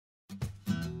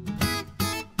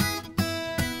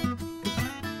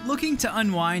Looking to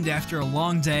unwind after a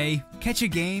long day, catch a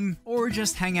game, or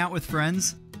just hang out with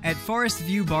friends? At Forest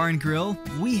View Bar and Grill,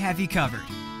 we have you covered.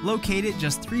 Located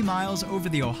just 3 miles over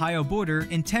the Ohio border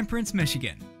in Temperance,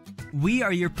 Michigan. We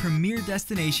are your premier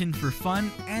destination for fun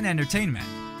and entertainment.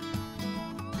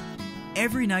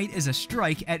 Every night is a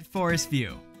strike at Forest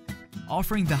View,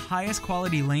 offering the highest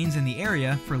quality lanes in the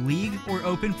area for league or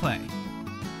open play.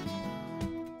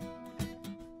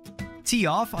 Tee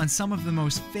off on some of the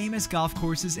most famous golf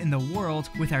courses in the world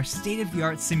with our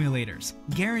state-of-the-art simulators,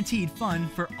 guaranteed fun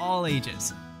for all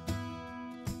ages.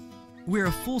 We're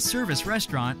a full-service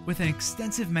restaurant with an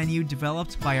extensive menu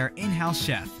developed by our in-house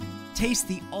chef. Taste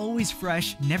the always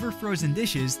fresh, never frozen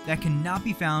dishes that cannot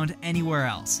be found anywhere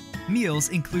else. Meals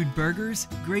include burgers,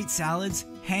 great salads,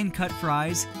 hand-cut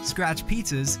fries, scratch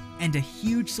pizzas, and a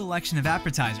huge selection of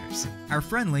appetizers. Our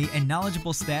friendly and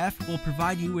knowledgeable staff will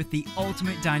provide you with the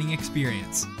ultimate dining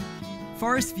experience.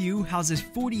 Forest View houses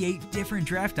 48 different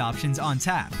draft options on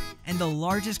tap and the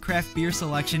largest craft beer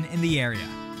selection in the area.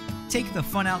 Take the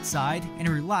fun outside and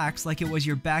relax like it was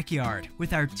your backyard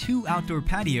with our 2 outdoor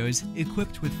patios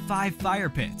equipped with 5 fire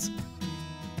pits,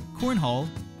 cornhole,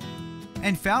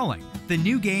 and fouling, the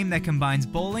new game that combines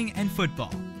bowling and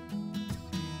football.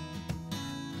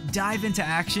 Dive into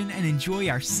action and enjoy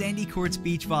our Sandy Courts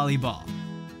Beach Volleyball.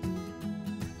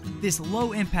 This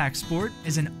low-impact sport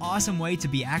is an awesome way to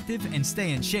be active and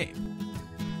stay in shape.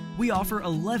 We offer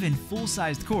 11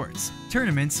 full-sized courts,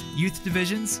 tournaments, youth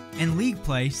divisions, and league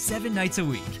play 7 nights a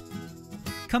week.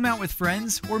 Come out with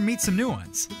friends or meet some new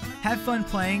ones. Have fun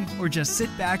playing or just sit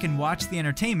back and watch the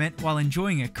entertainment while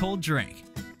enjoying a cold drink.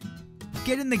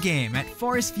 Get in the game at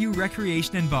Forest View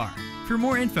Recreation and Bar. For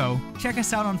more info, check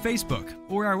us out on Facebook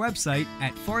or our website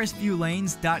at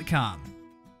forestviewlanes.com.